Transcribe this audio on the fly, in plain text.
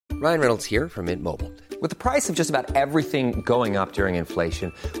Ryan Reynolds here from Mint Mobile. With the price of just about everything going up during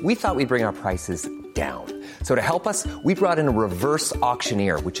inflation, we thought we'd bring our prices down. So to help us, we brought in a reverse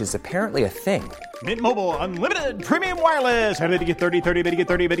auctioneer, which is apparently a thing. Mint Mobile Unlimited Premium Wireless. How to get 30, 30, bit to get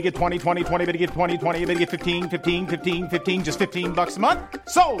 30, bit to get 20, 20, 20, bit to get 20, 20, bit to get 15, 15, 15, 15, just $15 a month?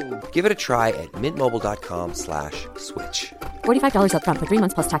 Sold! Give it a try at mintmobile.com/switch. $45 up front for 3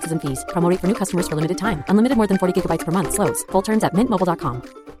 months plus taxes and fees. Promo rate for new customers for limited time. Unlimited more than 40 gigabytes per month. Slows full terms at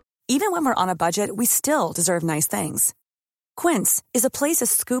mintmobile.com. Even when we're on a budget, we still deserve nice things. Quince is a place to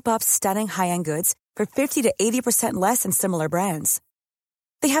scoop up stunning high-end goods for 50 to 80% less than similar brands.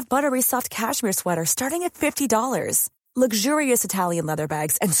 They have buttery soft cashmere sweaters starting at $50, luxurious Italian leather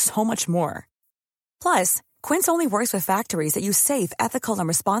bags, and so much more. Plus, Quince only works with factories that use safe, ethical, and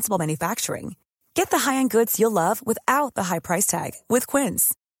responsible manufacturing. Get the high-end goods you'll love without the high price tag with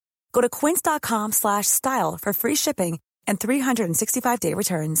Quince. Go to quince.com/style for free shipping and 365-day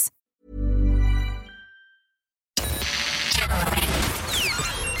returns.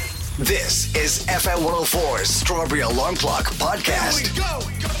 This is FM 104's Strawberry Alarm Clock Podcast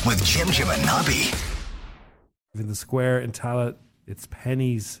with Jim and Nobby. In the square in Tallaght, it's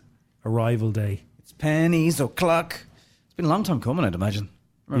Penny's arrival day. It's Penny's o'clock. It's been a long time coming, I'd imagine. I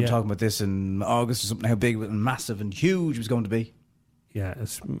remember Yeah. talking about this in August or something, how big and massive and huge it was going to be. Yeah,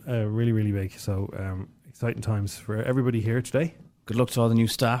 it's really, really big. So exciting times for everybody here today. Good luck to all the new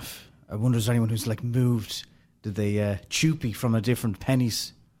staff. I wonder, is there anyone who's like moved? Did they choopy from a different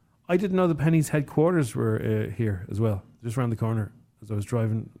Penny's? I didn't know the Penny's headquarters were here as well, just around the corner. As I was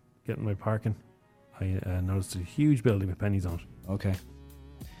driving, getting my parking, I noticed a huge building with Penny's on it. Okay.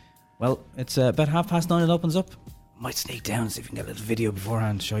 Well, it's about 9:30 it opens up. Might sneak down and see if we can get a little video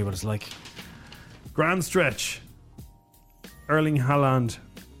beforehand, show you what it's like. Grand stretch. Erling Haaland,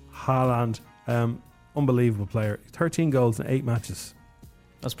 unbelievable player. 13 goals in 8 matches.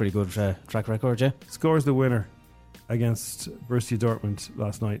 That's pretty good track record, yeah. Scores the winner against Borussia Dortmund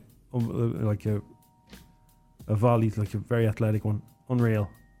last night. Like a volley, like a very athletic one. Unreal.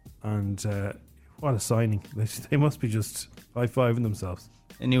 And what a signing. They must be just high-fiving themselves.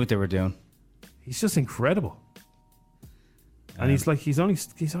 They knew what they were doing. He's just incredible. And he's only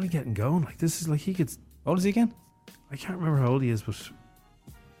getting going. Like, this is like he could... How old is he again? I can't remember how old he is, but...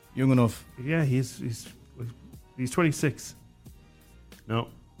 Young enough. Yeah, he's 26. No.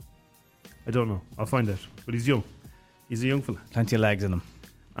 I don't know. I'll find out. But he's young. He's a young fella. Plenty of legs in him.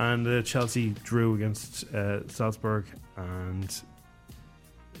 And Chelsea drew against Salzburg, and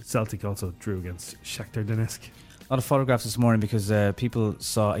Celtic also drew against Shakhtar Donetsk. A lot of photographs this morning because people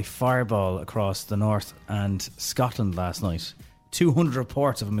saw a fireball across the north and Scotland last night. 200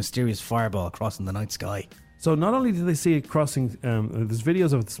 reports of a mysterious fireball crossing the night sky. So not only did they see it crossing, there's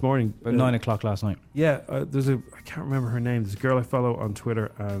videos of it this morning. About 9 o'clock last night. Yeah, I can't remember her name. There's a girl I follow on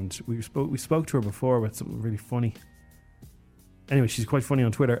Twitter, and we spoke to her before about something really funny. Anyway, she's quite funny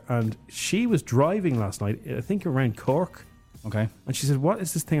on Twitter, and she was driving last night, I think around Cork. Okay. And she said, what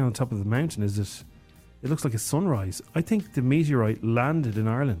is this thing on the top of the mountain? It looks like a sunrise. I think the meteorite landed in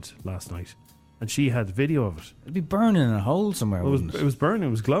Ireland last night, and she had video of it. It'd be burning in a hole somewhere, wouldn't it? It was burning,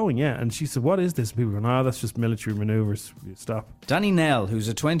 it was glowing, yeah. And she said, what is this? And people were going, that's just military manoeuvres. Stop. Danny Nell, who's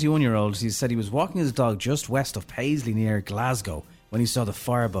a 21-year-old, he said he was walking his dog just west of Paisley near Glasgow when he saw the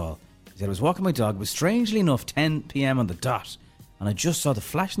fireball. He said, I was walking my dog. It was strangely enough 10 p.m. on the dot, and I just saw the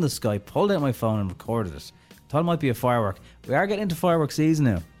flash in the sky, pulled out my phone and recorded it. Thought it might be a firework. We are getting into firework season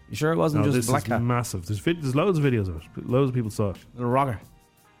now. You sure it wasn't just a black cat? This is massive. There's loads of videos of it. Loads of people saw it. Little rocker.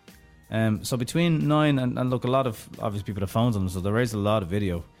 So between 9 and look, a lot of obviously people have phones on them, so there is a lot of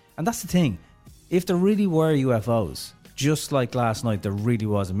video. And that's the thing. If there really were UFOs, just like last night, there really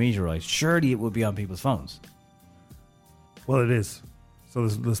was a meteorite, surely it would be on people's phones. Well, it is. So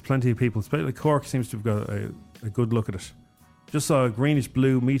there's plenty of people. Especially Cork seems to have got a good look at it. Just saw a greenish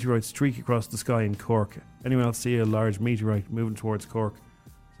blue meteorite streak across the sky in Cork. Anyone else see a large meteorite moving towards Cork?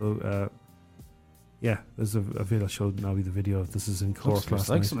 So, yeah, there's a video. I showed Nobby the video of this is in Cork last night. It's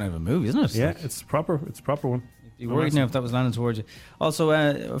like something out of a movie, isn't it? Yeah, like, it's proper one. You'd be worried now if that was landing towards you. Also,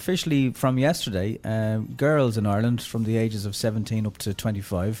 officially from yesterday, girls in Ireland from the ages of 17 up to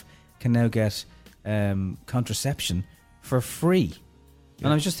 25 can now get contraception for free. Yeah.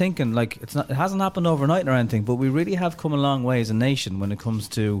 And I was just thinking, like, it hasn't happened overnight or anything, but we really have come a long way as a nation when it comes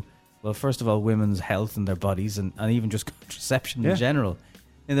to, well, first of all, women's health and their bodies, and even just contraception in general.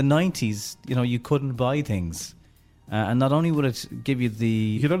 In the 90s, you couldn't buy things. And not only would it give you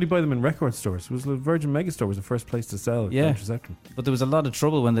You could only buy them in record stores. It was the Virgin Megastore was the first place to sell contraception. But there was a lot of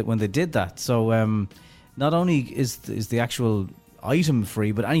trouble when they did that. So not only is the actual item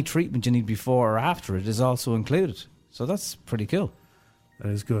free, but any treatment you need before or after it is also included. So that's pretty cool. That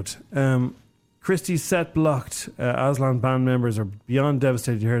is good. Christie's set blocked. Aslan band members are beyond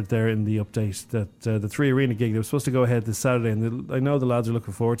devastated. You heard there in the update that the 3 Arena gig, they were supposed to go ahead this Saturday, and I know the lads are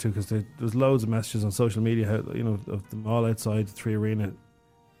looking forward to it because there's loads of messages on social media, how, of them all outside the 3 Arena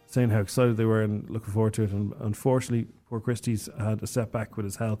saying how excited they were and looking forward to it. And unfortunately, poor Christie's had a setback with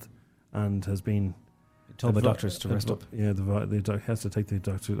his health and has been told by doctors to rest up. Yeah, the has to take the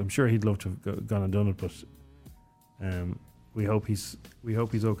doctor. I'm sure he'd love to have gone and done it, but we hope he's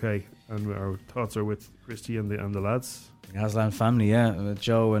okay, and our thoughts are with Christy and the lads. The Aslan family, yeah.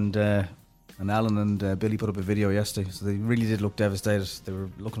 Joe and Alan and Billy put up a video yesterday, so they really did look devastated. They were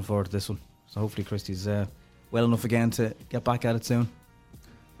looking forward to this one, so hopefully Christy's well enough again to get back at it soon.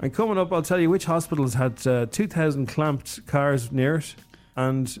 And coming up, I'll tell you which hospitals had 2,000 clamped cars near it,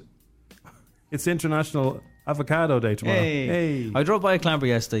 and it's International Avocado Day tomorrow. Hey. I drove by a clamper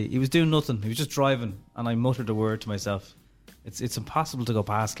yesterday. He was doing nothing. He was just driving, and I muttered a word to myself. It's impossible to go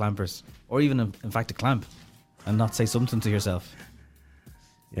past clampers, or even in fact a clamp, and not say something to yourself.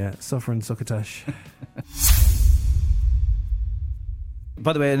 Yeah, suffering succotash.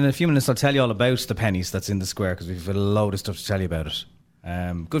 By the way, in a few minutes I'll tell you all about the pennies that's in the square, because we've got a load of stuff to tell you about it.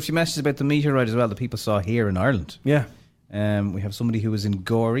 Good few messages about the meteorite as well that people saw here in Ireland. Yeah. We have somebody who was in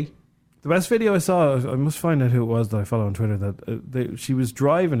Gorey. The best video I saw, I must find out who it was that I follow on Twitter, that she was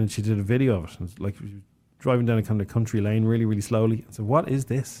driving and she did a video of it. It was like she was driving down a kind of country lane really, really slowly. I said, what is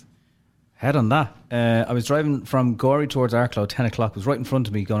this? Head on that. I was driving from Gorey towards Arklow, 10 o'clock. It was right in front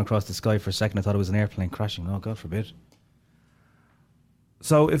of me going across the sky for a second. I thought it was an airplane crashing. Oh, God forbid.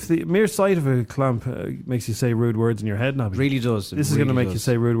 So if the mere sight of a clamp makes you say rude words in your head, Nobby, really does. This is going to make you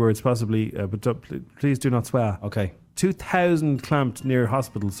say rude words, possibly, but please do not swear. Okay. 2,000 clamped near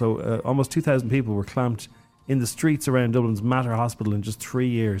hospitals, so almost 2,000 people were clamped in the streets around Dublin's Mater Hospital in just 3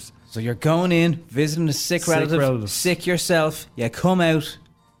 years. So you're going in, visiting a sick relative, sick yourself, you come out,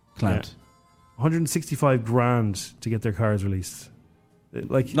 clamped. Yeah. 165 grand to get their cars released.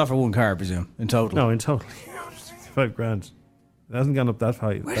 Not for one car, I presume, in total. No, in total. 165 grand. It hasn't gone up that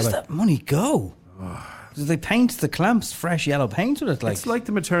high. Where does that money go? Do they paint the clamps fresh yellow paint with it? It's like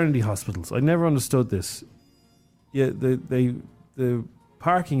the maternity hospitals. I never understood this. Yeah, the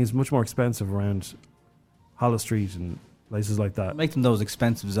parking is much more expensive around Holles Street and places like that. Make them those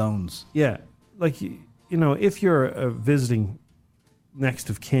expensive zones. Yeah, if you're visiting next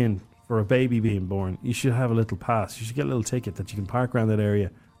of kin for a baby being born, you should have a little pass. You should get a little ticket that you can park around that area,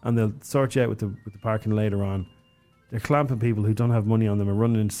 and they'll sort you out with the parking later on. They're clamping people who don't have money on them and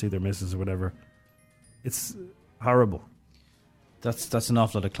running in to see their missus or whatever. It's horrible. That's an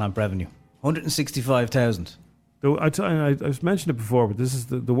awful lot of clamp revenue. 165,000. I've mentioned it before, but this is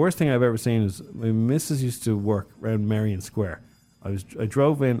the worst thing I've ever seen. Is my missus used to work around Merrion Square. I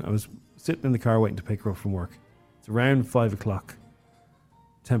drove in. I was sitting in the car waiting to pick her up from work. It's around 5 o'clock,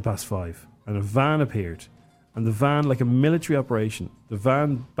 10 past 5, and a van appeared. And the van, like a military operation, the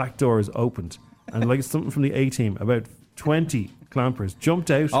van back door is opened, and like something from the A-team, about 20 clampers jumped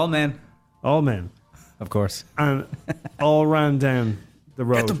out. All men, of course, and all ran down the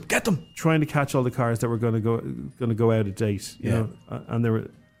road. Get them! Trying to catch all the cars that were going to go out of date. You know, and there were.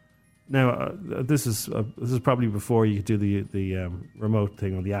 Now this is probably before you could do the remote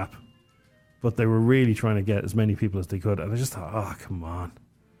thing on the app, but they were really trying to get as many people as they could, and I just thought, oh come on,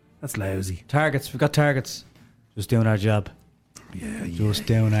 that's lousy. Targets, we've got targets. Just doing our job. Just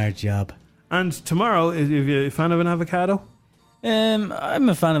doing our job. And tomorrow, are you a fan of an avocado? I'm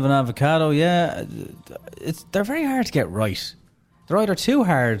a fan of an avocado. Yeah, they're very hard to get right. They're either too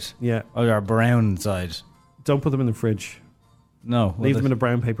hard, or they're brown inside. Don't put them in the fridge. No, leave them in a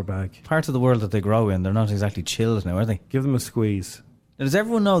brown paper bag. Parts of the world that they grow in, they're not exactly chilled now, are they? Give them a squeeze. Now, does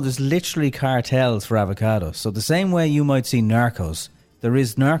everyone know there's literally cartels for avocados? So the same way you might see Narcos, there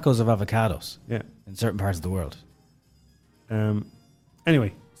is Narcos of avocados. Yeah, in certain parts of the world.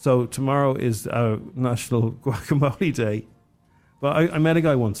 Anyway, so tomorrow is National Guacamole Day. But I met a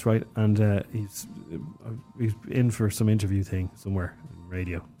guy once, right? And he's in for some interview thing somewhere on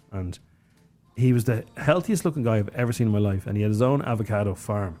radio. And he was the healthiest looking guy I've ever seen in my life. And he had his own avocado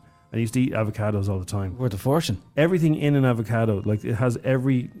farm. And he used to eat avocados all the time. Worth a fortune. Everything in an avocado, like it has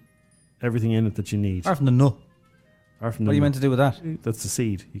everything in it that you need. Apart from the nut. What are you meant to do with that? That's the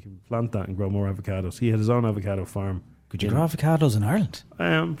seed. You can plant that and grow more avocados. He had his own avocado farm. Could you grow avocados in Ireland?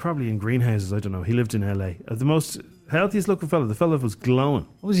 Probably in greenhouses. I don't know. He lived in LA. The most healthiest looking fella. The fella was glowing.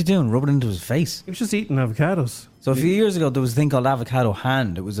 What was he doing? Rubbing it into his face? He was just eating avocados. So a few years ago, there was a thing called avocado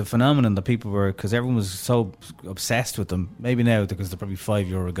hand. It was a phenomenon that people were, because everyone was so obsessed with them. Maybe now, because they're probably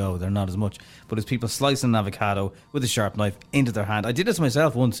 €5 ago, they're not as much. But as people slicing an avocado with a sharp knife into their hand. I did this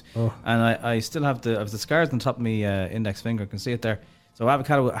myself once, and I still have the scars on top of my index finger. I can see it there. So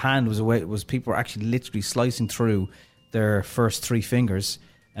avocado hand was people were actually literally slicing through their first 3 fingers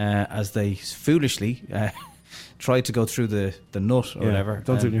as they foolishly tried to go through the nut or whatever.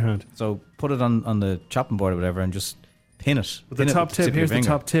 Don't do it in your hand. So put it on the chopping board or whatever and just pin it. But the top tip, here's the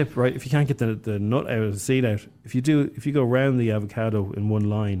top tip, right? If you can't get the nut out, the seed out, if you go round the avocado in one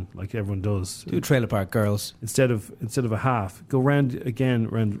line like everyone does, do trailer park girls, instead of a half, go round again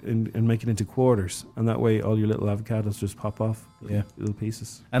and make it into quarters, and that way all your little avocados just pop off, little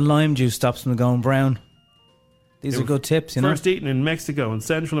pieces. And lime juice stops them going brown. These are good tips, you know. First eaten in Mexico and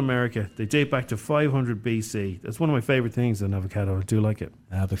Central America. They date back to 500 BC. That's one of my favourite things, an avocado. I do like it.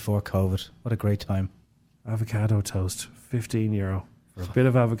 Before COVID, what a great time. Avocado toast, €15 for a bit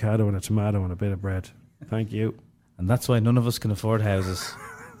of avocado and a tomato and a bit of bread. Thank you. And that's why none of us can afford houses.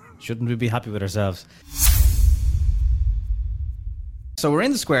 Shouldn't we be happy with ourselves? So we're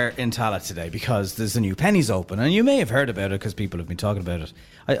in the square in Tallaght today because there's a new Penny's open, and you may have heard about it because people have been talking about it.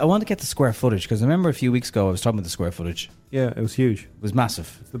 I want to get the square footage because I remember a few weeks ago I was talking about the square footage. Yeah, it was huge. It was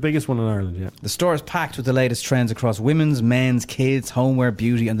massive. It's the biggest one in Ireland, yeah. The store is packed with the latest trends across women's, men's, kids, homeware,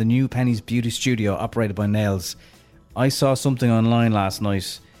 beauty, and the new Penny's Beauty Studio operated by Nails. I saw something online last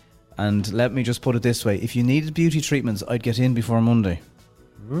night, and let me just put it this way. If you needed beauty treatments, I'd get in before Monday.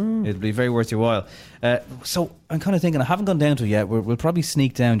 It'd be very worth your while. So I'm kind of thinking, I haven't gone down to it yet. We'll probably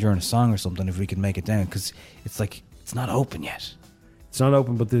sneak down during a song or something if we can make it down, because it's like, it's not open yet. It's not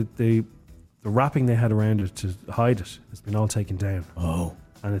open, but the wrapping they had around it to hide it has been all taken down. Oh.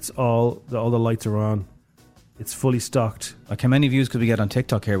 And it's all the lights are on. It's fully stocked. Like, how many views could we get on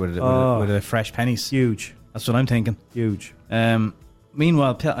TikTok here with a fresh Pennies? Huge. That's what I'm thinking. Huge.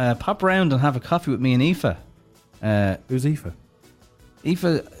 Meanwhile, pop round and have a coffee with me and Aoife. Who's Aoife? Aoife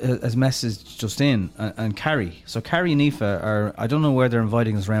has messaged just in, and Carrie. So Carrie and Aoife are, I don't know where they're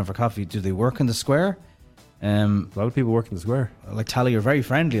inviting us around for coffee. Do they work in the square? A lot of people work in the square. Like Tally, you're very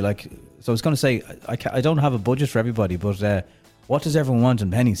friendly. Like, so I was going to say, I don't have a budget for everybody, but what does everyone want in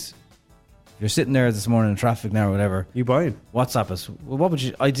Pennies? If you're sitting there this morning in traffic now or whatever, you buying? WhatsApp us. Well, what would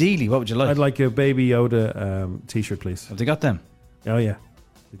you like? I'd like a Baby Yoda t-shirt, please. Have they got them? Oh yeah,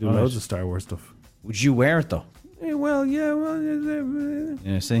 they do loads of Star Wars stuff. Would you wear it though? Yeah,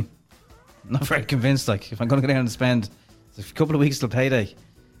 see, I'm not very convinced. Like, if I'm going to go down and spend a couple of weeks till payday.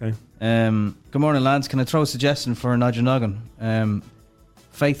 Okay. Good morning, lads. Can I throw a suggestion for Nigel Noggin?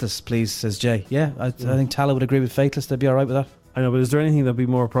 Faithless, please, says Jay. Yeah, I think Tala would agree with Faithless. They'd be all right with that. I know, but is there anything that'd be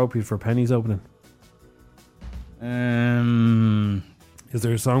more appropriate for Penny's opening? Is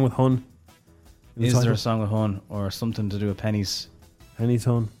there a song with Hun? Is there a song with Hun or something to do with Pennies? Pennies,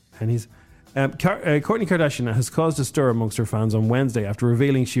 Hun. Pennies. Kourtney Kardashian has caused a stir amongst her fans on Wednesday after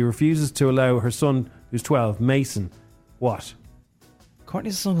revealing she refuses to allow her son, who's 12, Mason, what?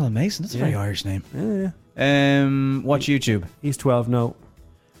 Kourtney's son called Mason? That's a very Irish name. Yeah. Watch YouTube. He's 12, no.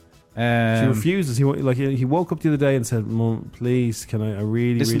 She refuses. He woke up the other day and said, "Mum, please, can I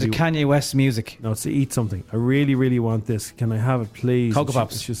really listen to Kanye West's music?" No, it's to eat something. I really, really want this. Can I have it, please? Cocoa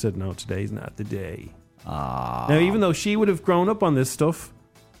Pops. She said, "No, today's not the day." Ah. Now, even though she would have grown up on this stuff,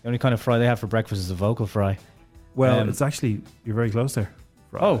 the only kind of fry they have for breakfast is a vocal fry. Well, it's actually, you're very close there.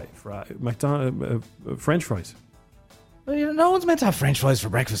 French fries. Well, no one's meant to have French fries for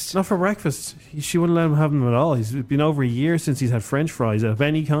breakfast. Not for breakfast. She wouldn't let him have them at all. It's been over a year since he's had French fries of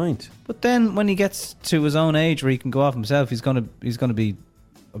any kind. But then, when he gets to his own age where he can go off himself, he's going to be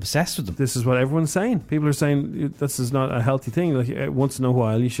obsessed with them. This is what everyone's saying. People are saying this is not a healthy thing. Like, once in a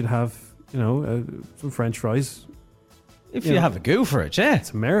while, you should have, some French fries. If you have a go for it, yeah.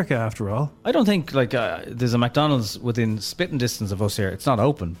 It's America, after all. I don't think there's a McDonald's within spitting distance of us here. It's not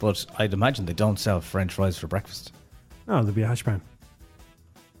open, but I'd imagine they don't sell French fries for breakfast. Oh, there'd be a hash brown.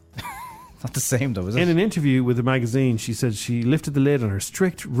 Not the same though, is it? In an interview with the magazine, she said she lifted the lid on her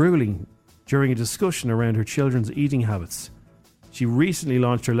strict ruling during a discussion around her children's eating habits. She recently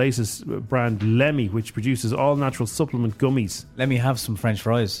launched her latest brand, Lemmy, which produces all-natural supplement gummies. Let me have some French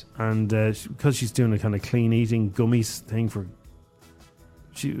fries. And because she's doing a kind of clean eating gummies thing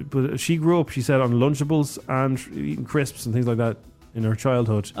but she grew up, she said, on Lunchables and eating crisps and things like that in her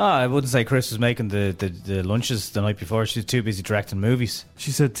childhood. I wouldn't say Chris was making the lunches the night before. She was too busy directing movies.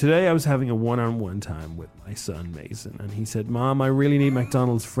 She said, today I was having a one-on-one time with my son Mason, and he said, Mom, I really need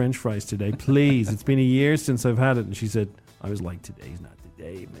McDonald's French fries today, please. It's been a year since I've had it. And she said, I was like, today's not the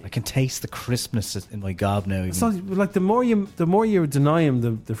day, mate. I can taste the crispness in my gob now. It's not, like, the more you deny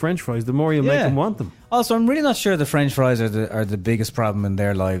him the French fries, the more you make him want them. Also, I'm really not sure the French fries are the biggest problem in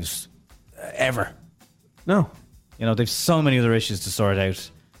their lives ever. No. They've so many other issues to sort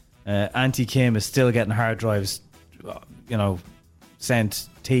out. Auntie Kim is still getting hard drives, sent,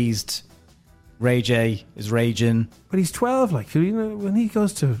 teased. Ray J is raging. But he's 12, like, you know, when he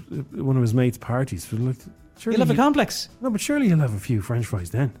goes to one of his mates' parties, like, surely He'll have a complex. No, but surely he'll have a few French fries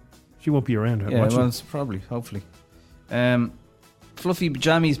then. She won't be around. Yeah, well, it's probably, hopefully. Fluffy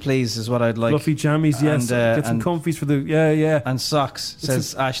jammies, please, is what I'd like. Fluffy jammies, yes. Get some comfies for the... Yeah. And socks,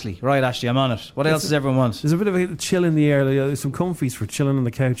 says Ashley. Right, Ashley, I'm on it. What else does everyone want? There's a bit of a chill in the air. There's some comfies for chilling on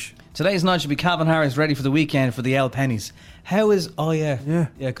the couch. Today's night should be Calvin Harris ready for the weekend for the L Pennies. How is... Oh, yeah. Yeah.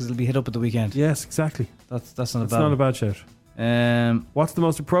 Yeah, because it'll be hit up at the weekend. Yes, exactly. That's not a bad shout. What's the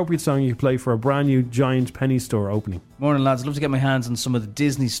most appropriate song you play for a brand new giant penny store opening? Morning, lads. I'd love to get my hands on some of the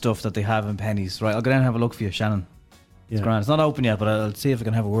Disney stuff that they have in pennies. Right, I'll go down and have a look for you, Shannon. It's grand. It's not open yet, but I'll see if I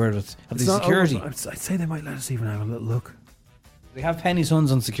can have a word with the security. I'd say they might let us even have a little look. They have penny sons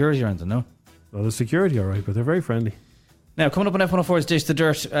on security around them, no? Well, the security, all right, but they're very friendly. Now, coming up on F104's Dish the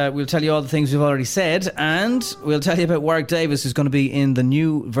Dirt, we'll tell you all the things we've already said, and we'll tell you about Warwick Davis, who's going to be in the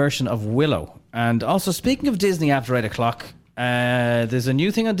new version of Willow. And also, speaking of Disney after 8 o'clock, there's a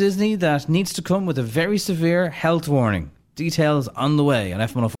new thing on Disney that needs to come with a very severe health warning. Details on the way on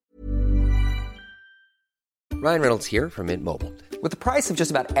F104. Ryan Reynolds here from Mint Mobile. With the price of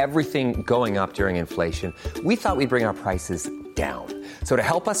just about everything going up during inflation, we thought we'd bring our prices down. So to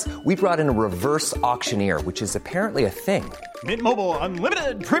help us, we brought in a reverse auctioneer, which is apparently a thing. Mint Mobile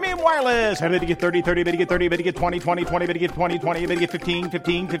Unlimited Premium Wireless. How to get 30, 30, bit to get 30, bit to get 20, 20, 20, bit to get 20, 20, bit to get 15,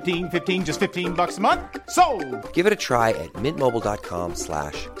 15, 15, 15, just $15 a month? Sold! Give it a try at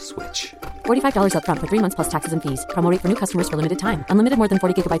mintmobile.com/switch. $45 up front for 3 months plus taxes and fees. Promo rate for new customers for limited time. Unlimited more than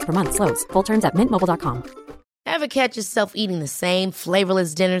 40 gigabytes per month. Slows full terms at mintmobile.com. Ever catch yourself eating the same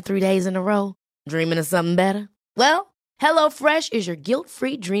flavorless dinner 3 days in a row? Dreaming of something better? Well, HelloFresh is your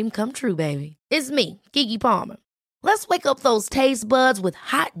guilt-free dream come true, baby. It's me, Keke Palmer. Let's wake up those taste buds with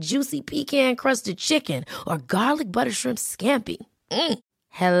hot, juicy pecan-crusted chicken or garlic butter shrimp scampi.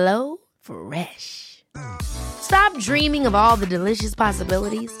 Hello Fresh. Stop dreaming of all the delicious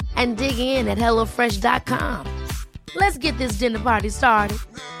possibilities and dig in at HelloFresh.com. Let's get this dinner party started.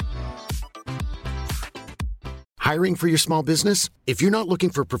 Hiring for your small business? If you're not looking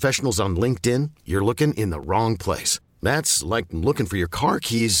for professionals on LinkedIn, you're looking in the wrong place. That's like looking for your car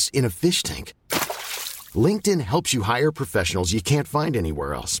keys in a fish tank. LinkedIn helps you hire professionals you can't find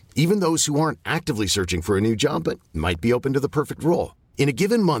anywhere else, even those who aren't actively searching for a new job but might be open to the perfect role. In a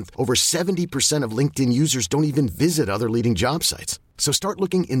given month, over 70% of LinkedIn users don't even visit other leading job sites. So start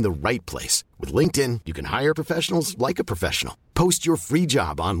looking in the right place. With LinkedIn, you can hire professionals like a professional. Post your free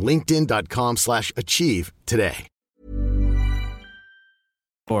job on linkedin.com/achieve today.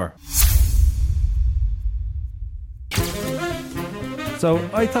 So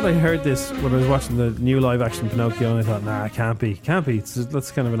I thought I heard this when I was watching the new live action Pinocchio, and I thought, nah, it can't be.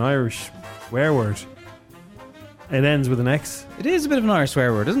 That's kind of an Irish swear word. It ends with an X. It is a bit of an Irish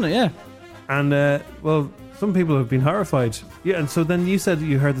swear word, isn't it? Yeah. And, well, some people have been horrified. Yeah, and so then you said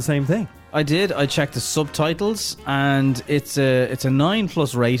you heard the same thing. I did. I checked the subtitles, and it's a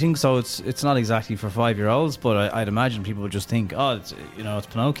 9+ rating, so it's not exactly for 5-year-olds. But I'd imagine people would just think, oh, it's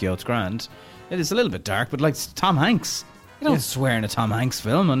Pinocchio, it's grand. It is a little bit dark, but like it's Tom Hanks, you don't swear in a Tom Hanks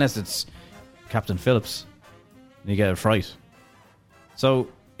film unless it's Captain Phillips, and you get a fright. So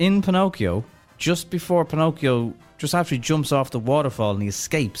in Pinocchio, just after he jumps off the waterfall and he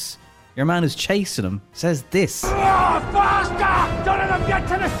escapes, your man who's chasing him says this. Faster! Don't let them get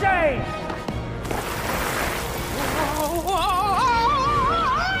to the sea!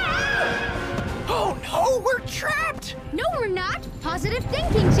 Oh no, we're trapped! No, we're not. Positive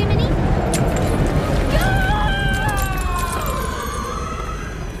thinking, Jiminy.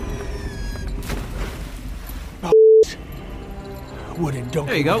 Oh, wooden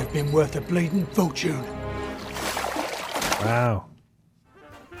donkey would have been worth a bleeding fortune. Wow.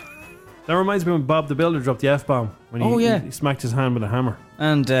 That reminds me when Bob the Builder dropped the F-bomb when he smacked his hand with a hammer.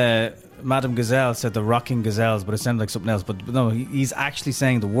 And Madame Gazelle said the rocking gazelles, but it sounded like something else. But no, he's actually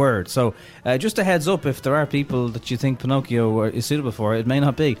saying the word. So just a heads up, if there are people that you think Pinocchio is suitable for, it may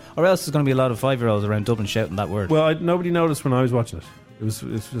not be. Or else there's going to be a lot of 5-year-olds around Dublin shouting that word. Well, nobody noticed when I was watching it.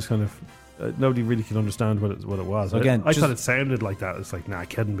 It's just kind of... nobody really could understand what it was. So again, I thought it sounded like that. It's like, nah, it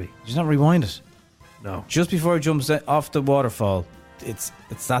couldn't be. Just not rewind it. No. Just before it jumps off the waterfall, it's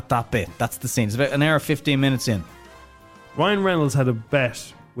that bit. That's the scene. It's about an hour 15 minutes in. Ryan Reynolds had a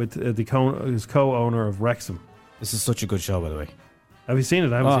bet with his co-owner of Wrexham. This is such a good show, by the way. Have you seen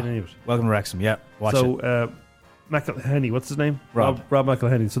it? I haven't seen any of it. Welcome to Wrexham, yeah. Watch it. So, McElhenney, what's his name? Rob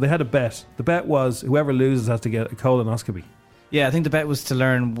McElhenney. So they had a bet. The bet was whoever loses has to get a colonoscopy. Yeah, I think the bet was to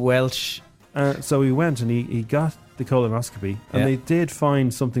learn Welsh. So he went and he got the colonoscopy, and they did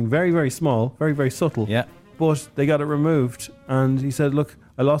find something very, very small, very, very subtle. Yeah. But they got it removed, and he said, look,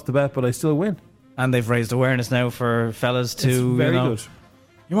 I lost the bet, but I still win. And they've raised awareness now for fellas to, It's very you know, good.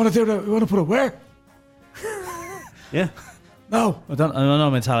 You want to do that? You want to put it where? Yeah. No. I don't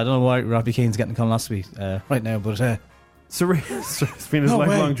know, Mental. I don't know why Robbie Keane's getting colonoscopy right now, but Serena, it's been his No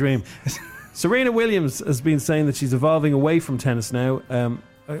lifelong way. dream. Serena Williams has been saying that she's evolving away from tennis now.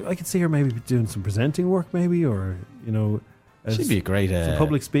 I could see her maybe doing some presenting work, maybe, or she'd be a great some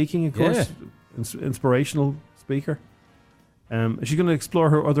public speaking, of course, inspirational speaker. Is she going to explore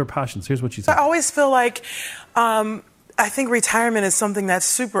her other passions? Here's what she said. I always feel like I think retirement is something that's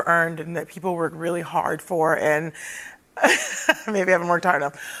super earned and that people work really hard for, and maybe I haven't worked hard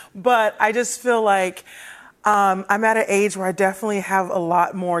enough. But I just feel like I'm at an age where I definitely have a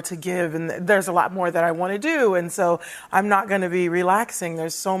lot more to give, and there's a lot more that I want to do, and so I'm not going to be relaxing.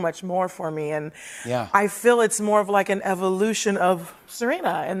 There's so much more for me, and I feel it's more of like an evolution of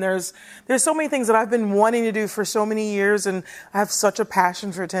Serena, and there's so many things that I've been wanting to do for so many years, and I have such a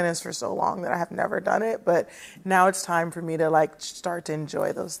passion for tennis for so long that I have never done it, but now it's time for me to like start to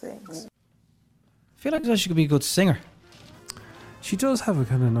enjoy those things. I feel like she could be a good singer. She does have a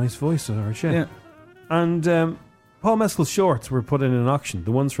kind of nice voice, doesn't she? Yeah. And Paul Mescal's shorts were put in an auction,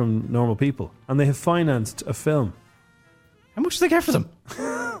 the ones from Normal People, and they have financed a film. How much do they get for them?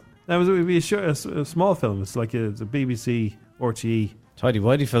 It would be a small film. It's like it's a BBC RTE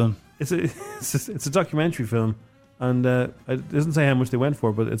tidy-whitey film. It's a documentary film, and it doesn't say how much they went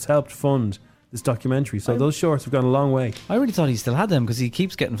for, but it's helped fund this documentary. So those shorts have gone a long way. I really thought he still had them because he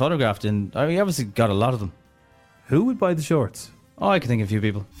keeps getting photographed, and he obviously got a lot of them. Who would buy the shorts? Oh, I can think of a few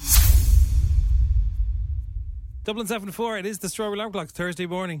people. Dublin 7-4, it is the Strawberry Alarm Clock, Thursday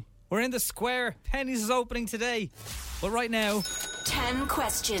morning. We're in the square. Pennies is opening today. But right now... 10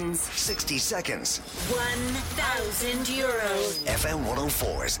 questions. 60 seconds. €1,000. FM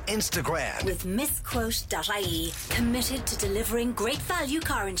 104's Instagram. With misquote.ie. Committed to delivering great value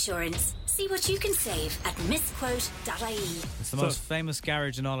car insurance. See what you can save at misquote.ie. It's the most famous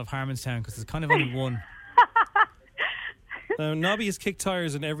garage in all of Harmonstown because there's kind of only one. Now, Nobby has kicked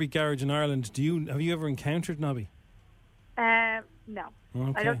tyres in every garage in Ireland. Have you ever encountered Nobby? No.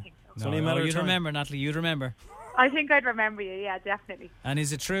 Okay. I don't think so. It's only a matter of you'd time. remember, Natalie, you'd remember. I think I'd remember you, yeah, definitely. And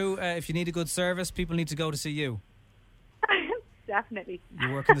is it true, if you need a good service, people need to go to see you? Definitely.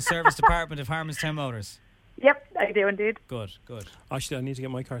 You work in the service department of Harmonstown Motors? Yep, I do indeed. Good. Actually, I need to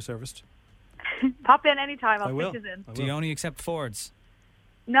get my car serviced. Pop in any time, I I'll will. fit you in. Do you only accept Fords?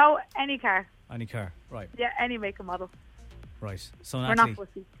 No, any car. Any car, right. Yeah, any make and model. Right. So, We're Natalie, not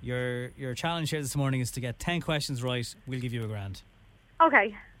fussy. your challenge here this morning is to get 10 questions right. We'll give you £1,000.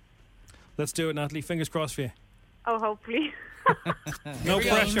 Okay. Let's do it, Natalie. Fingers crossed for you. Oh, hopefully. No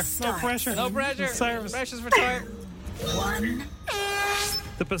pressure. No pressure. No pressure. Service. Pressure's for time. 1.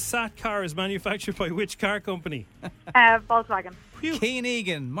 The Passat car is manufactured by which car company? Volkswagen. Keane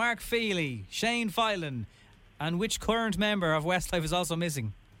Egan, Mark Feely, Shane Filan, and which current member of Westlife is also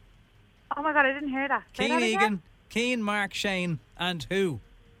missing? Oh my God, I didn't hear that. Say Keane that again? Egan, Keane, Mark, Shane, and who?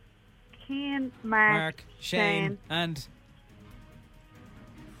 Keane, Mark, Shane, and...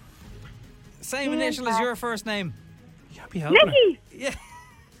 Same Keane, initial as Mark. your first name. Nikki! Yeah.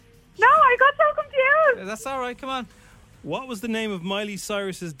 No, I got so confused. That's all right, come on. What was the name of Miley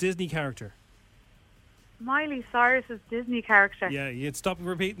Cyrus's Disney character? Miley Cyrus's Disney character. Yeah, you'd stop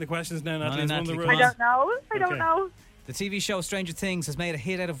repeating the questions now, Natalie. It's one of the Natalie, rules. I don't know. I don't Okay. know. The TV show Stranger Things has made a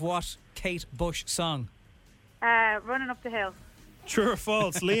hit out of what Kate Bush song? Running up the hill. True or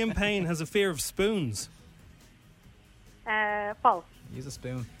false? Liam Payne has a fear of spoons. False. Use a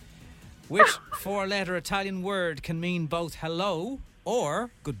spoon. Which four-letter Italian word can mean both hello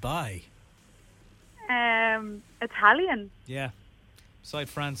or goodbye? Italian. Yeah. Beside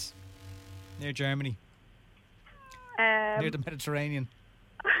France. Near Germany. Near the Mediterranean.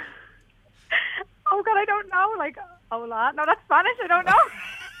 Oh God, I don't know. Like, hola. No, that's Spanish. I don't know.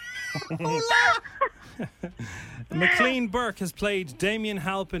 Hola. McLean Burke has played Damien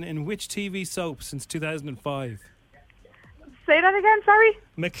Halpin in which TV soap since 2005? Say that again, sorry.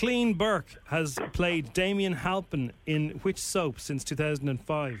 McLean Burke has played Damien Halpin in which soap since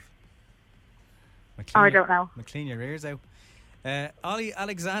 2005? I don't know. McLean, your ears out. Ollie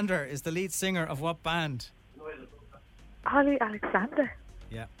Alexander is the lead singer of what band? Ollie Alexander.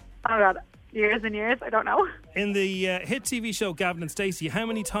 Yeah. Oh God, years and years. I don't know. In the hit TV show Gavin and Stacey, how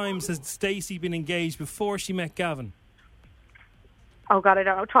many times has Stacey been engaged before she met Gavin? Oh God, I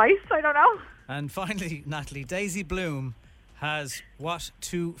don't know. Twice. I don't know. And finally, Natalie, Daisy Bloom has what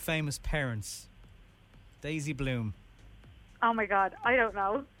two famous parents? Daisy Bloom. Oh my God, I don't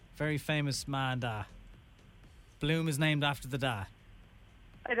know. Very famous man, da. Bloom is named after the da.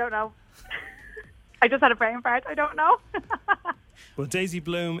 I don't know. I just had a brain fart. I don't know. But Daisy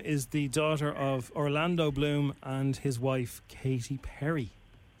Bloom is the daughter of Orlando Bloom and his wife, Katy Perry.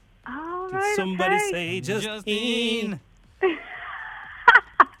 Oh, Did right, somebody okay. say Justine?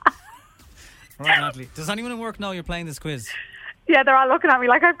 Right, Natalie. Does anyone at work know you're playing this quiz? Yeah, they're all looking at me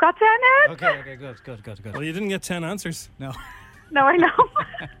like I've got 10 heads. Okay, good. Well, you didn't get 10 answers. No. No, I know.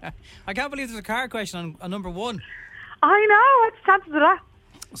 I can't believe there's a car question on number 1. I know. What's the chances of that?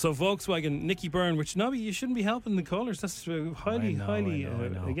 So Volkswagen, Nicky Byrne, which Nobby, you shouldn't be helping the callers. That's highly I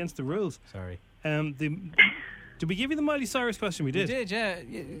know. against the rules. Sorry. Did we give you the Miley Cyrus question? We did. You did, yeah.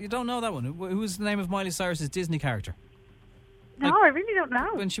 You don't know that one. Who was the name of Miley Cyrus's Disney character? No, I really don't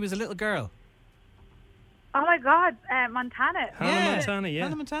know. When she was a little girl. Oh my God, Montana. Hannah Montana, yeah.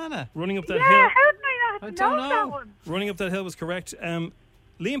 Hannah Montana. Running up that Yeah, hill. how did I not know that one? Running up that hill was correct.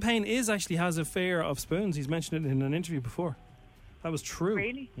 Liam Payne has a fear of spoons. He's mentioned it in an interview before. That was true.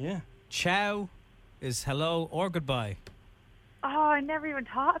 Really? Yeah. Ciao is hello or goodbye. Oh, I never even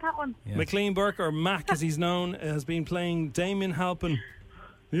thought of that one. Yes. McLean Burke, or Mac as he's known, has been playing Damien Halpin.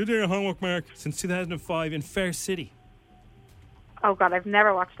 You do your homework, Mark, since 2005 in Fair City. Oh God, I've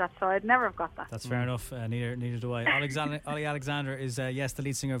never watched that, so I'd never have got that. That's fair enough. Neither do I. Ollie Alexander is, yes, the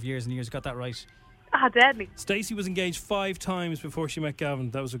lead singer of Years and Years. Got that right. Ah, deadly. Stacey was engaged 5 times before she met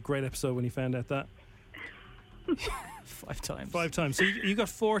Gavin. That was a great episode when he found out that. 5 times. 5 times. So you got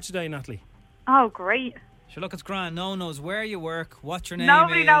 4 today, Natalie. Oh, great. Sure, look, it's grand. No one knows where you work, what your name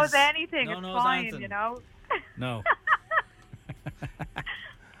Nobody is. knows anything. No one It's knows fine, anything. you know. No.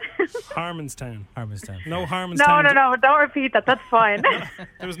 Harmonstown. Harmonstown. No Harmonstown. No. Don't repeat that. That's fine.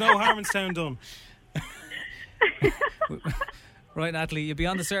 There was no Harmonstown done. Right, Natalie, you'll be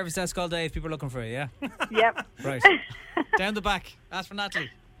on the service desk all day if people are looking for you, yeah? Yep. Right. Down the back. Ask for Natalie.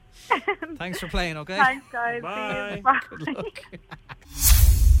 Thanks for playing, okay? Thanks, guys. Bye. See you. Bye. Good luck.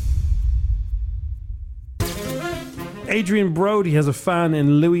 Adrian Brody has a fan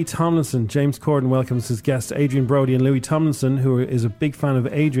in Louis Tomlinson. James Corden welcomes his guest Adrian Brody and Louis Tomlinson, who is a big fan of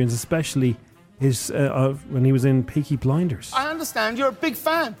Adrian's, especially his when he was in Peaky Blinders. I understand you're a big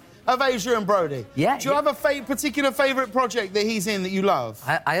fan of Adrian Brody. Yeah. Do you have a particular favourite project that he's in that you love?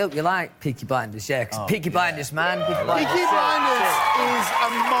 I hope you like Peaky Blinders, yeah. 'Cause Peaky Blinders, man. Peaky Blinders. Peaky Blinders is a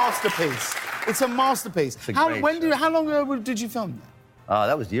masterpiece. It's a masterpiece. It's a great How long ago did you film that?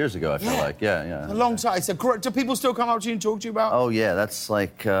 That was years ago, I feel like. Yeah. A long time. It's a great. Do people still come up to you and talk to you about? Oh, yeah, that's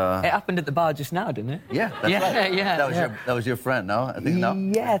like... It happened at the bar just now, didn't it? Yeah, that's right. Yeah. That was your friend, no? I think no.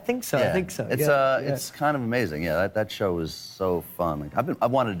 Yeah, I think so. It's kind of amazing. Yeah, that show was so fun. Like, I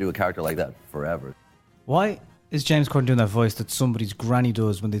wanted to do a character like that forever. Why is James Corden doing that voice that somebody's granny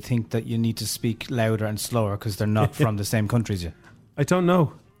does when they think that you need to speak louder and slower because they're not from the same country as you? I don't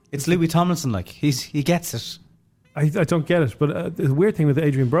know. It's Louis Tomlinson, like. He gets it. I don't get it, but the weird thing with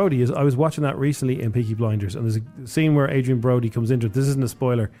Adrian Brody is I was watching that recently in Peaky Blinders, and there's a scene where Adrian Brody comes into it. This isn't a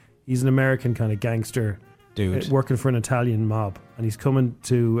spoiler. He's an American kind of gangster dude working for an Italian mob, and he's coming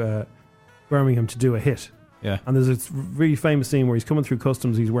to Birmingham to do a hit. Yeah. And there's this really famous scene where he's coming through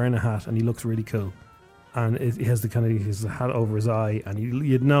customs, he's wearing a hat, and he looks really cool. And he has his hat over his eye, and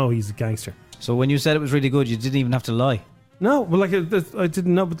you'd know he's a gangster. So when you said it was really good, you didn't even have to lie. No, well, I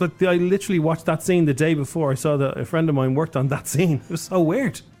didn't know, but I literally watched that scene the day before. I saw that a friend of mine worked on that scene. It was so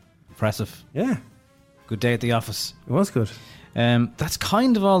weird. Impressive. Yeah. Good day at the office. It was good. That's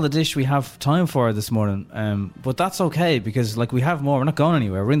kind of all the dish we have time for this morning. But that's okay because, we have more. We're not going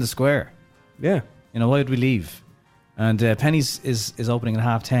anywhere. We're in the square. Yeah. Why would we leave? And Penny's is opening at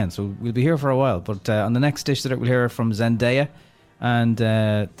 10:30, so we'll be here for a while. But on the next dish that we'll hear from Zendaya, and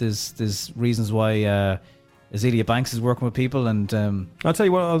there's reasons why Azealia Banks is working with people, and I'll tell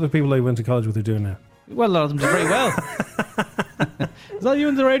you what other people I went to college with are doing now. Well, a lot of them do very well. Is that you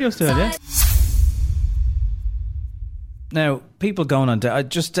in the radio studio? Yeah. Now, people going on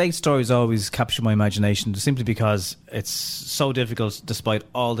date stories always capture my imagination simply because it's so difficult despite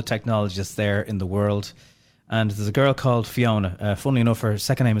all the technology that's there in the world. And there's a girl called Fiona. Funnily enough, her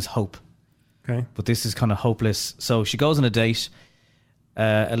second name is Hope. Okay. But this is kind of hopeless. So she goes on a date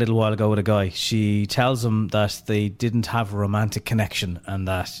a little while ago with a guy. She tells him that they didn't have a romantic connection and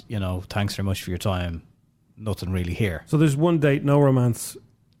that, thanks very much for your time. Nothing really here. So there's one date, no romance.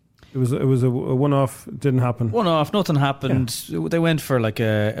 It was a one-off, didn't happen. One-off, nothing happened. Yeah. They went for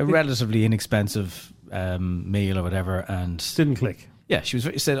a relatively inexpensive meal or whatever, and didn't click. Yeah, she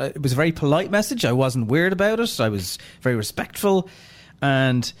said it was a very polite message. I wasn't weird about it. I was very respectful,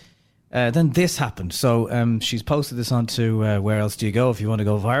 and then this happened. So she's posted this onto Where Else Do You Go if you want to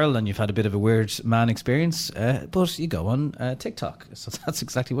go viral and you've had a bit of a weird man experience. But you go on TikTok. So that's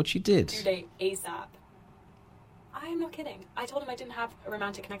exactly what she did. Your date ASAP. I'm not kidding. I told him I didn't have a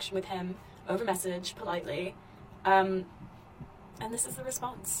romantic connection with him over message, politely. And this is the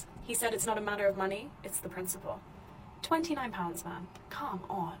response. He said it's not a matter of money, it's the principle. £29, man. Come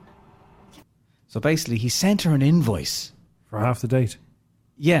on. So basically, he sent her an invoice. For half the date.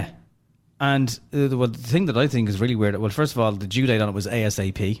 Yeah. And the thing that I think is really weird, well, first of all, the due date on it was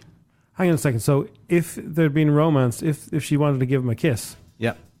ASAP. Hang on a second. So if there'd been romance, if she wanted to give him a kiss,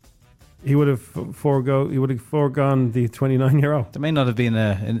 yeah, he would have foregone the 29-year-old. There may not have been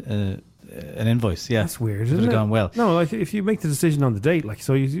an invoice. Yeah, that's weird. It would have gone well. No, like if you make the decision on the date, like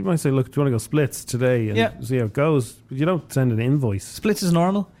so you might say, look, do you want to go splits today and see how it goes? But you don't send an invoice. Splits is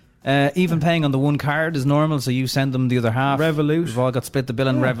normal. Even paying on the one card is normal, so you send them the other half. Revolut. We've all got split the bill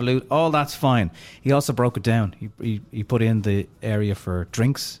on Revolut. All that's fine. He also broke it down. He put in the area for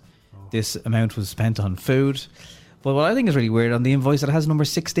drinks. This amount was spent on food. But what I think is really weird, on the invoice, it has number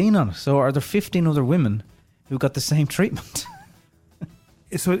 16 on it. So are there 15 other women who got the same treatment?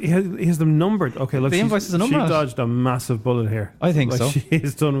 So he has them numbered. Okay, look, the invoice is a number. She dodged a massive bullet here. I think so. She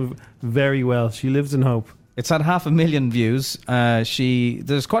has done very well. She lives in hope. It's had 500,000 views.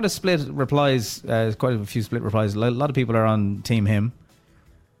 There's quite a split replies. Quite a few split replies. A lot of people are on Team Him.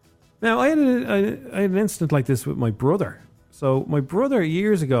 Now I had an incident like this with my brother. So my brother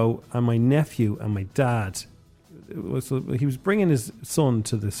years ago, and my nephew and my dad, he was bringing his son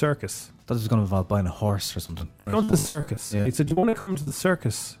to the circus. I thought it was going to involve buying a horse or something. Going to the circus. Yeah. He said, "Do you want to come to the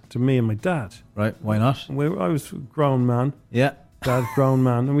circus?" To me and my dad. Right? Why not? I was a grown man. Yeah. Dad, grown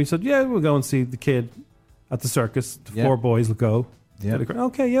man, and we said, "Yeah, we'll go and see the kid at the circus. The 4 boys will go." Yeah.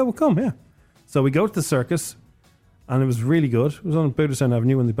 Okay, yeah, we'll come. Yeah. So we go to the circus, and it was really good. It was on Booterstown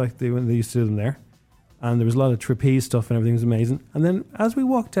Avenue when they used to do them there. And there was a lot of trapeze stuff and everything was amazing. And then as we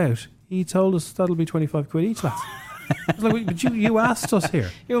walked out, he told us that'll be 25 quid each, lads. I was like, but you asked us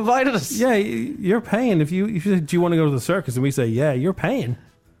here. You invited us. Yeah, you're paying. If you say, do you want to go to the circus? And we say, yeah, you're paying.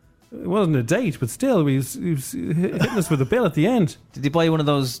 It wasn't a date, but still, he was hitting us with a bill at the end. Did he buy one of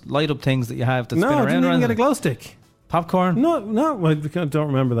those light up things that you have that spin around? No, didn't even get a glow stick. Popcorn? No, I don't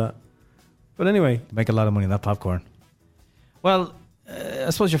remember that. But anyway. Make a lot of money on that popcorn. Well, I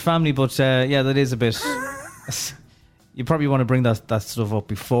suppose your family, but yeah, that is a bit... You probably want to bring that stuff up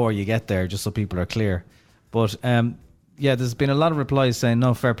before you get there, just so people are clear. But yeah, there's been a lot of replies saying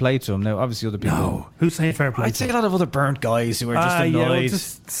no, fair play to him. Now, obviously, other people. No, who's saying fair play? I'd say a lot of other burnt guys who are just annoyed. Yeah, well,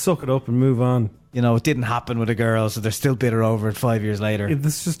 just suck it up and move on. You know, it didn't happen with a girl, so they're still bitter over it 5 years later.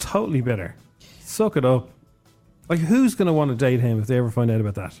 This is just totally bitter. Suck it up. Like, who's going to want to date him if they ever find out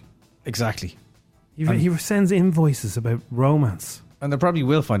about that? Exactly. He sends invoices about romance. And they probably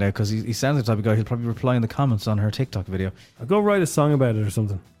will find out, because he sounds like the type of guy who'll probably reply in the comments on her TikTok video. I'll go write a song about it or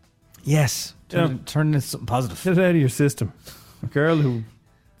something. Yes. Turn it into something positive. Get it out of your system. A girl who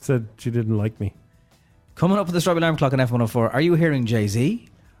said she didn't like me. Coming up with the Strawberry Alarm Clock on F104, are you hearing Jay-Z?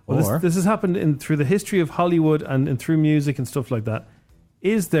 Well, this has happened through the history of Hollywood and through music and stuff like that.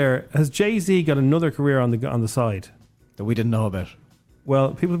 Has Jay-Z got another career on the side that we didn't know about?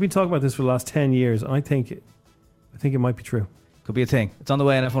 Well, people have been talking about this for the last 10 years, and I think it might be true. Could be a thing. It's on the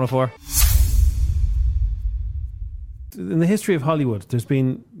way on F104. In the history of Hollywood, there's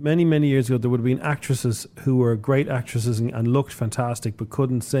been many, many years ago, there would have been actresses who were great actresses and looked fantastic but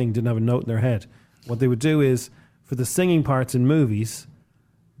couldn't sing, didn't have a note in their head. What they would do is, for the singing parts in movies,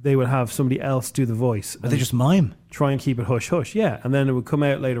 they would have somebody else do the voice. But they just mime? Try and keep it hush-hush, yeah. And then it would come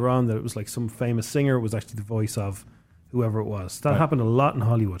out later on that it was like some famous singer was actually the voice of whoever it was. That happened a lot in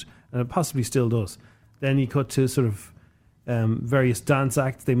Hollywood, and it possibly still does. Then you cut to sort of various dance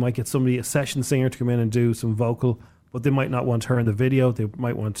acts. They might get a session singer to come in and do some vocal, but they might not want her in the video. They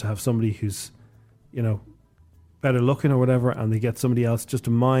might want to have somebody who's, better looking or whatever, and they get somebody else just to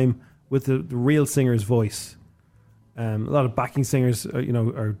mime with the real singer's voice. A lot of backing singers,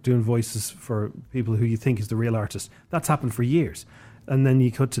 are doing voices for people who you think is the real artist. That's happened for years. And then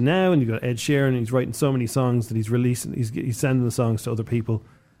you cut to now, and you've got Ed Sheeran, and he's writing so many songs that he's releasing. He's sending the songs to other people,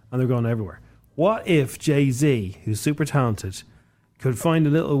 and they're going everywhere. What if Jay-Z, who's super talented, could find a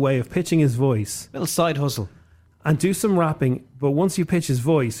little way of pitching his voice, little side hustle, and do some rapping? But once you pitch his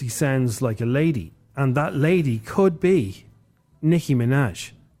voice, he sounds like a lady, and that lady could be Nicki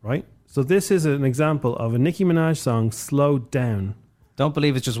Minaj, right? So this is an example of a Nicki Minaj song slowed down. Don't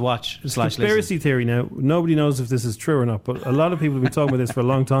believe it's just watch / listen. Conspiracy theory now. Nobody knows if this is true or not, but a lot of people have been talking about this for a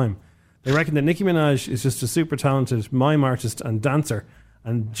long time. They reckon that Nicki Minaj is just a super talented mime artist and dancer,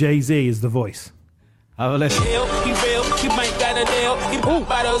 and Jay-Z is the voice. Have a listen. It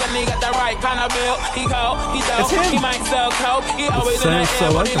sounds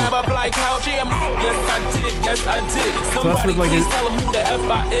so like him. So that's what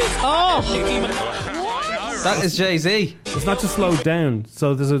that is Jay-Z. It's not just slowed down,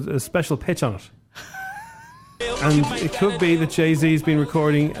 so there's a special pitch on it. And it could be that Jay-Z's been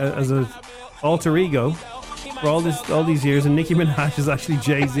recording as an alter ego for all these years, and Nicki Minaj is actually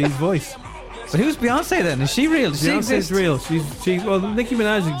Jay-Z's voice. But who's Beyonce then? Is she real? Does she exist? Beyonce's real. Well, Nicki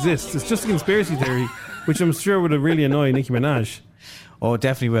Minaj exists. It's just a conspiracy theory, which I'm sure would really annoy Nicki Minaj. Oh, it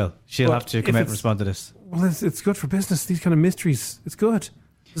definitely will. She'll have to come out and respond to this. Well, it's good for business. These kind of mysteries, it's good.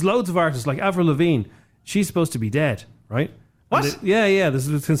 There's loads of artists like Avril Lavigne. She's supposed to be dead, right? What? Yeah. There's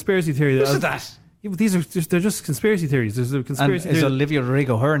a conspiracy theory. Who's that? Yeah, they're just conspiracy theories. There's a conspiracy theory. Is Olivia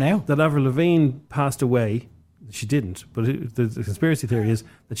Rodrigo her now? That Avril Lavigne passed away. She didn't, but the conspiracy theory is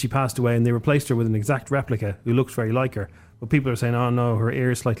that she passed away and they replaced her with an exact replica who looks very like her. But people are saying, oh no, her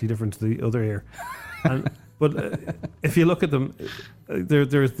ear is slightly different to the other ear. But if you look at them,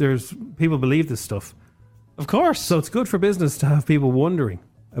 there's people believe this stuff. Of course. So it's good for business to have people wondering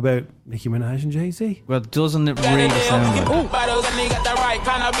about Nicki Minaj and Jay-Z. Well, doesn't it really sound like? He got the right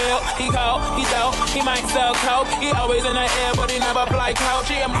kind of build. He cold, he dope, he might sell coke. He always in the air, but he never fly couch.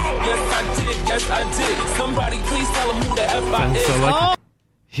 Yes, I did. Somebody please tell him who the F I is. So like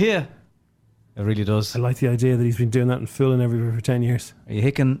Yeah. It really does. I like the idea that he's been doing that and fooling everybody for 10 years. Are you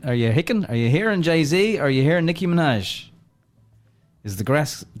hicking? Are you hearing Jay-Z? Are you hearing Nicki Minaj? Is the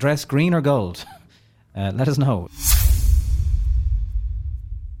dress green or gold? Let us know.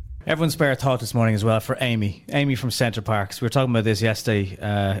 Everyone's spare thought this morning as well for Amy. Amy from Centre Parks. We were talking about this yesterday,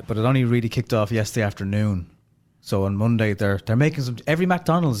 but it only really kicked off yesterday afternoon. So on Monday, they're making some... Every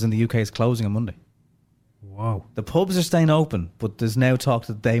McDonald's in the UK is closing on Monday. Wow. The pubs are staying open, but there's now talk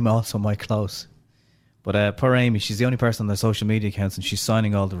that they also might close. But poor Amy, she's the only person on their social media accounts, and she's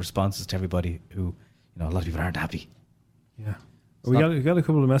signing all the responses to everybody who, a lot of people aren't happy. Yeah. We got a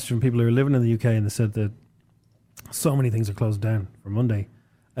couple of messages from people who are living in the UK, and they said that so many things are closed down for Monday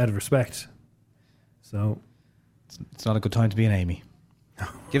out of respect. So it's not a good time to be an Amy.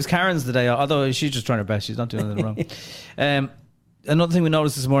 Gives Karen's the day off, although she's just trying her best. She's not doing anything wrong. Another thing we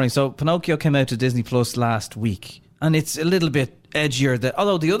noticed this morning, so Pinocchio came out to Disney Plus last week, and it's a little bit edgier.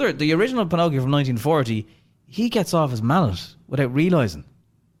 Although the original Pinocchio from 1940, he gets off his mallet without realising.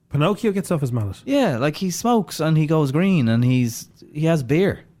 Pinocchio gets off his mallet? Yeah, like he smokes and he goes green and he has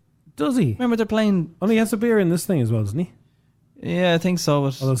beer. Does he? Remember they're playing... Oh, he has a beer in this thing as well, doesn't he? Yeah, I think so.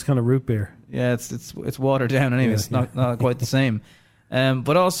 But it's kind of root beer. Yeah, it's watered down anyway. It's not quite the same.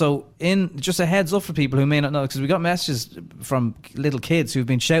 But also, just a heads up for people who may not know, because we got messages from little kids who've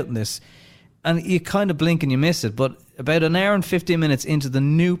been shouting this, and you kind of blink and you miss it. But about an hour and 15 minutes into the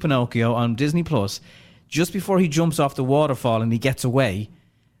new Pinocchio on Disney Plus, just before he jumps off the waterfall and he gets away,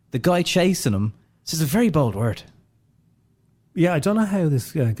 the guy chasing him says a very bold word. Yeah, I don't know how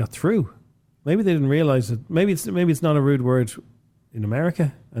this got through. Maybe they didn't realise it. Maybe it's not a rude word in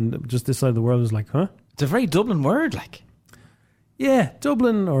America, and just this side of the world is like, huh? It's a very Dublin word, like. Yeah,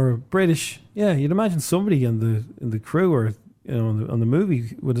 Dublin or British. Yeah, you'd imagine somebody in the crew or on the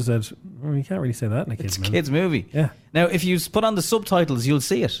movie would have said, "Oh, you can't really say that in a kids' movie." It's a kids' movie. Yeah. Now, if you put on the subtitles, you'll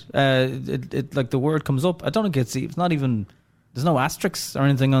see it. It like the word comes up. I don't think it's not even. There's no asterisks or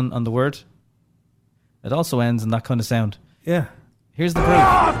anything on the word. It also ends in that kind of sound. Yeah. Here's the proof.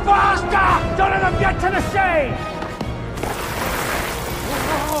 Oh, faster! Don't let them get to the shade!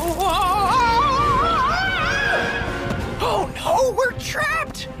 Oh no, we're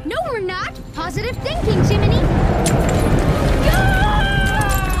trapped! No, we're not. Positive thinking, Jiminy.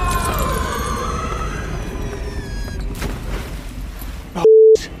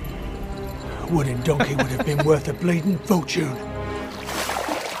 Wooden donkey would have been worth a bleeding fortune.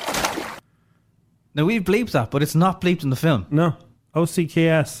 Now, we've bleeped that, but it's not bleeped in the film. No.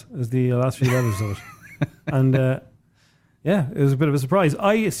 OCKS is the last few letters of it. And, it was a bit of a surprise.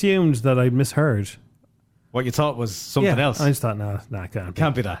 I assumed that I'd misheard. What you thought was something else? I just thought, it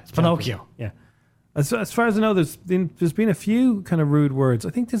can't be that. It's Pinocchio. Yeah. As far as I know, there's been a few kind of rude words.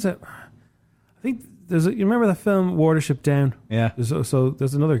 You remember that film Watership Down? Yeah. So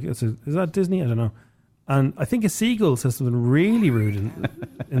there's another. Is that Disney? I don't know. And I think a seagull says something really rude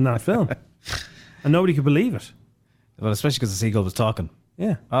in that film, and nobody could believe it. Well, especially because the seagull was talking.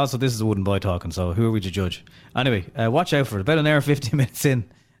 Yeah. Also, this is a wooden boy talking. So who are we to judge? Anyway, watch out for it. About an hour and 15 minutes in,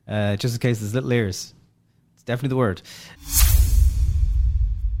 just in case there's little ears. It's definitely the word.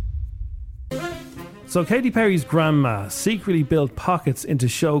 So Katy Perry's grandma secretly built pockets into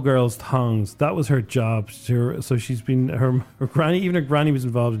showgirls' thongs. That was her job. So she's been her granny. Even her granny was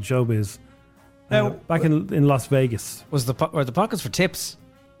involved in showbiz. Back in Las Vegas. Were the pockets for tips?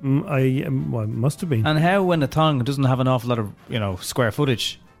 It must have been. And how, when a thong doesn't have an awful lot of square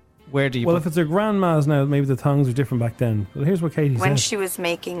footage, where do you? Well, if it's her grandma's now, maybe the thongs are different back then. Well, here's what Katy said. When she was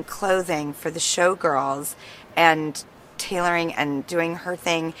making clothing for the showgirls and tailoring and doing her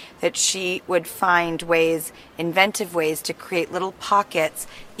thing, that she would find ways, inventive ways, to create little pockets,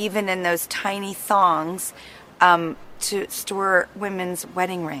 even in those tiny thongs, to store women's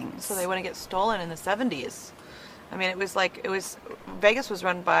wedding rings. So they wouldn't get stolen in the 70s. I mean, Vegas was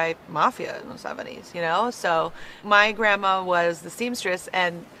run by mafia in the 70s, you know? So my grandma was the seamstress,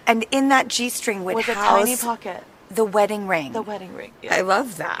 and in that G-string would was a house tiny pocket. the wedding ring. The wedding ring. Yeah. I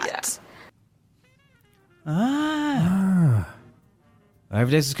love that. Ah.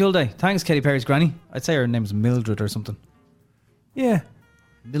 Every day's a school day. Thanks, Katy Perry's granny. I'd say her name's Mildred or something. Yeah.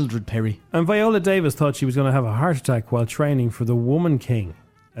 Mildred Perry. And Viola Davis thought she was going to have a heart attack while training for the Woman King.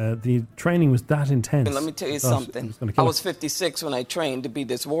 The training was that intense. Let me tell you something. I was 56 when I trained to be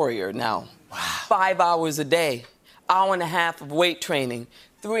this warrior now. Wow. 5 hours a day, hour and a half of weight training,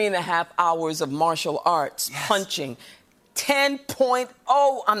 3.5 hours of martial arts, punching, 10.0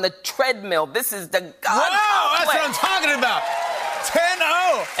 on the treadmill. This is the God. Wow, that's what I'm talking about.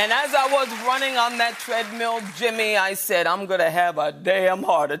 10-0. And as I was running on that treadmill, Jimmy, I said, I'm going to have a damn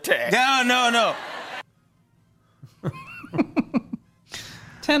heart attack. No.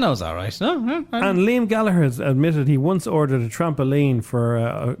 10-0's all right, no? And Liam Gallagher has admitted he once ordered a trampoline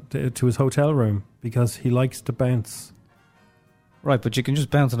to his hotel room because he likes to bounce. Right, but you can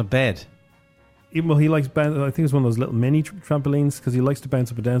just bounce on a bed. Well, he likes bounce. I think it's one of those little mini trampolines because he likes to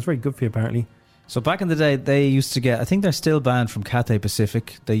bounce up and down. It's very good for you, apparently. So back in the day, they used to get, I think they're still banned from Cathay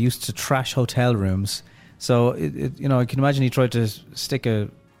Pacific. They used to trash hotel rooms. So, I can imagine he tried to stick a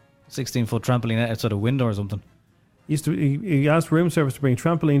 16-foot trampoline outside a window or something. He asked room service to bring a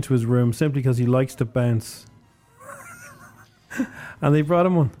trampoline to his room simply because he likes to bounce. And they brought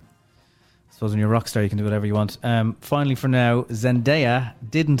him one. I suppose when you're a rock star, you can do whatever you want. Finally, for now, Zendaya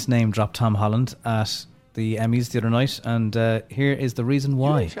didn't name drop Tom Holland at the Emmys the other night, and here is the reason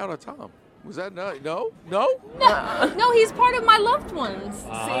why. You didn't shout out Tom. Was that no? No, he's part of my loved ones. See?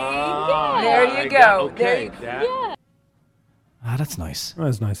 Yeah. There you go. Okay. Yeah. Ah, that's nice.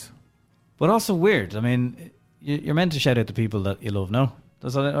 That's nice. But also weird. I mean, you're meant to shout out the people that you love, no?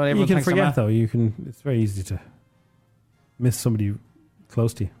 You can forget, though. It's very easy to miss somebody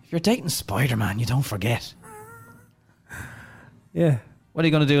close to you. If you're dating Spider-Man, you don't forget. Yeah. What are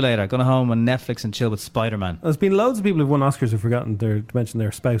you going to do later? Going home on Netflix and chill with Spider-Man? There's been loads of people who've won Oscars who've forgotten to mention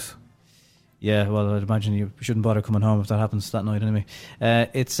their spouse. Yeah, well, I'd imagine you shouldn't bother coming home if that happens that night anyway.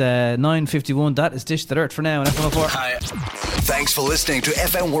 It's 9:51. That is Dish the Dirt for now on FM 104. Hi. Thanks for listening to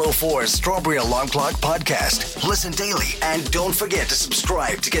FM 104's Strawberry Alarm Clock Podcast. Listen daily and don't forget to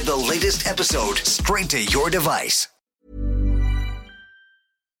subscribe to get the latest episode straight to your device.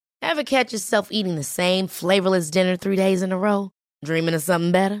 Ever catch yourself eating the same flavorless dinner 3 days in a row? Dreaming of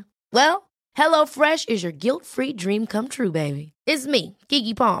something better? Well, HelloFresh is your guilt-free dream come true, baby. It's me,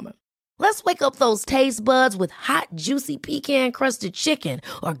 Keke Palmer. Let's wake up those taste buds with hot, juicy pecan-crusted chicken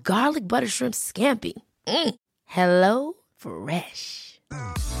or garlic butter shrimp scampi. Hello Fresh.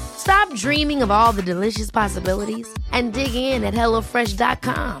 Stop dreaming of all the delicious possibilities and dig in at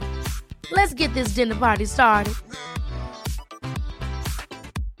HelloFresh.com. Let's get this dinner party started.